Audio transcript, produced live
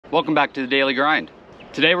Welcome back to the Daily Grind.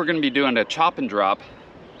 Today we're going to be doing a chop and drop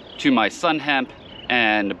to my sun hemp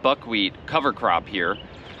and buckwheat cover crop here.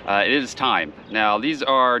 It is time. Now these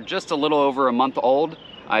are just a little over a month old.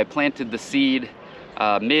 I planted the seed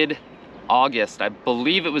mid-August. I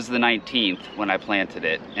believe it was the 19th when I planted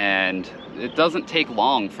it, and it doesn't take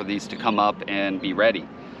long for these to come up and be ready.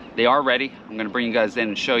 They are ready. I'm going to bring you guys in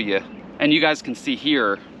and show you, and you guys can see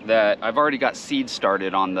here that I've already got seed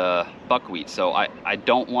started on the buckwheat, so I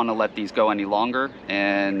don't want to let these go any longer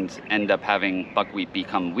and end up having buckwheat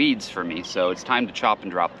become weeds for me. So it's time to chop and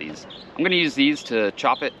drop these. I'm going to use these to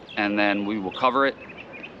chop it, and then we will cover it,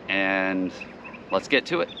 and let's get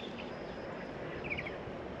to it.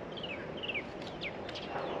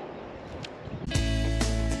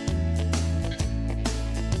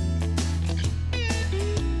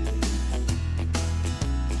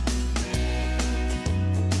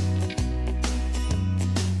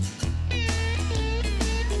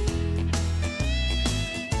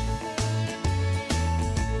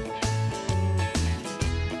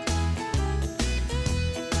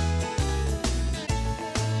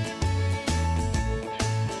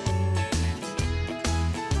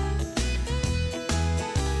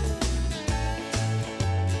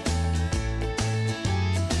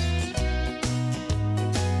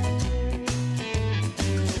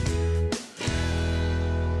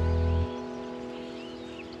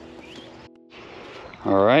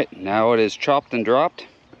 All right, now it is chopped and dropped.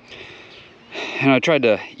 And I tried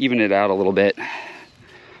to even it out a little bit,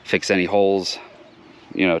 fix any holes,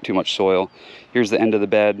 you know, too much soil. Here's the end of the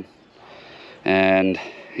bed, and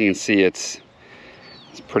you can see it's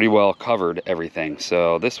pretty well covered everything.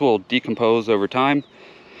 So this will decompose over time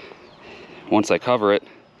once I cover it,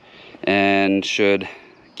 and should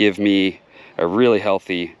give me a really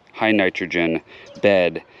healthy, high nitrogen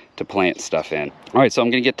bed to plant stuff in. All right, so I'm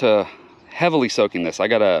gonna get to heavily soaking this. I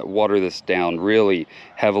gotta water this down really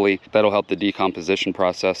heavily. That'll help the decomposition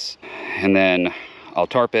process. And then I'll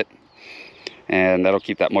tarp it, and that'll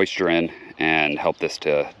keep that moisture in and help this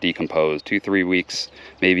to decompose 2-3 weeks,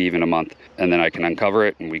 maybe even a month. And then I can uncover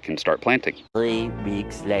it and we can start planting. 3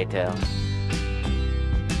 weeks later.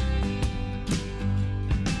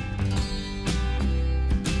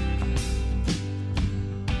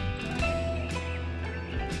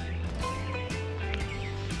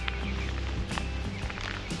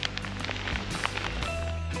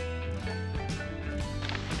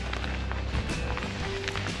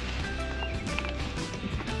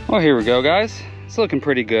 Well, here we go, guys. It's looking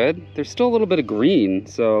pretty good. There's still a little bit of green,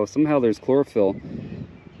 so somehow there's chlorophyll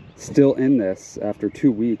still in this after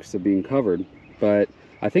 2 weeks of being covered. But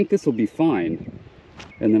I think this will be fine.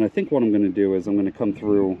 And then I think what I'm going to do is I'm going to come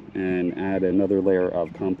through and add another layer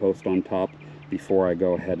of compost on top before I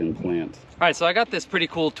go ahead and plant. All right, so I got this pretty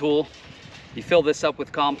cool tool. You fill this up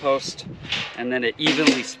with compost, and then it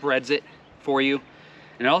evenly spreads it for you.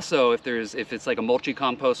 And also, if it's like a mulchy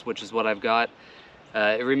compost, which is what I've got,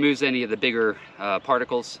 it removes any of the bigger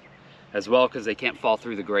particles as well, because they can't fall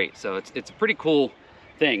through the grate. So it's a pretty cool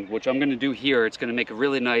thing, which I'm going to do here. It's going to make a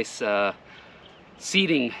really nice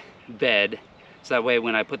seeding bed, so that way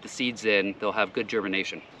when I put the seeds in, they'll have good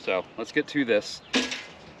germination. So let's get to this.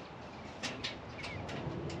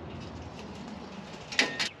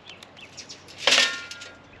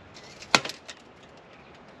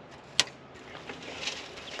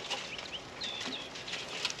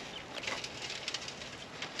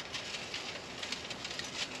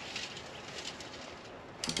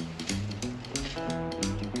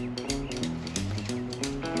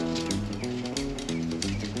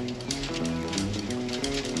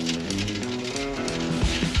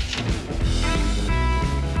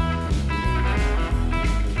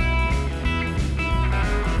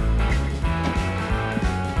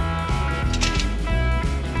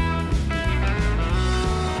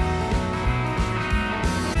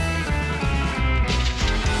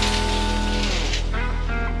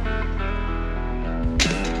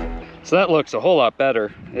 So that looks a whole lot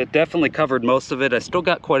better. It definitely covered most of it. I still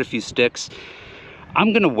got quite a few sticks.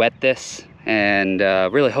 I'm gonna wet this and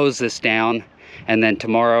really hose this down, and then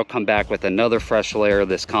tomorrow come back with another fresh layer of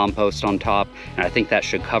this compost on top, and I think that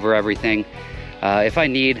should cover everything. If I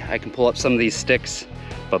need, I can pull up some of these sticks,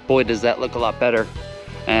 but boy does that look a lot better.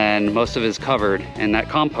 And most of it is covered, and that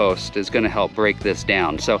compost is gonna help break this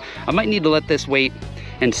down. So I might need to let this wait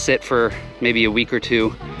and sit for maybe a week or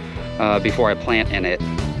two before I plant in it.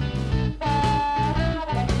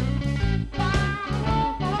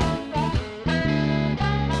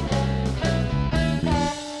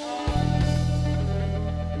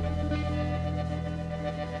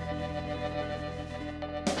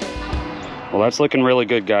 Well, that's looking really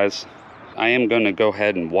good, guys. I am going to go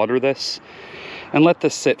ahead and water this and let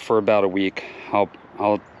this sit for about a week.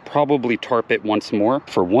 I'll probably tarp it once more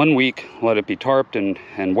for 1 week, let it be tarped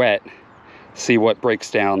and wet, see what breaks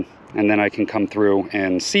down, and then I can come through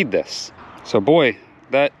and seed this. So boy,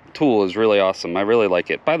 that tool is really awesome. I really like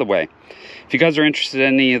it. By the way, if you guys are interested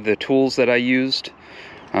in any of the tools that I used,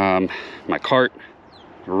 my cart,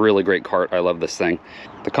 really great cart, I love this thing.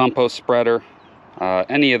 The compost spreader,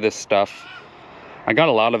 any of this stuff, I got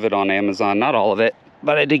a lot of it on Amazon, not all of it,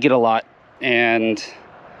 but I did get a lot, and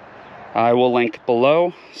I will link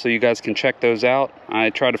below so you guys can check those out.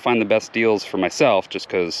 I try to find the best deals for myself just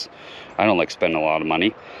because I don't like spending a lot of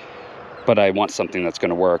money, but I want something that's going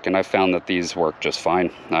to work, and I found that these work just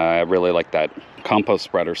fine. I really like that compost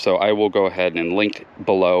spreader, so I will go ahead and link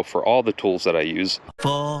below for all the tools that I use.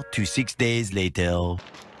 4 to 6 days later.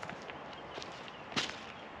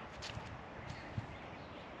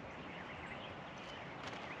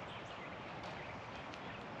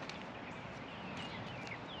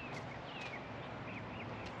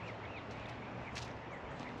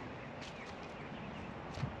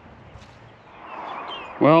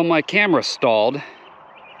 Well, my camera stalled,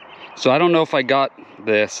 so I don't know if I got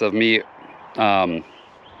this of me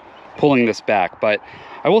pulling this back, but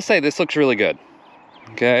I will say this looks really good.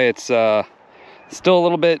 Okay, it's still a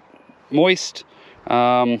little bit moist.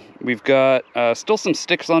 We've got still some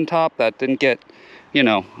sticks on top that didn't get, you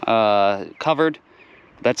know, covered.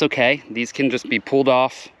 That's okay. These can just be pulled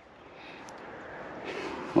off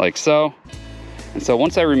like so. And so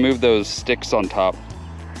once I remove those sticks on top,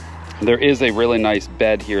 there is a really nice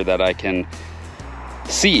bed here that I can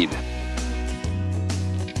seed.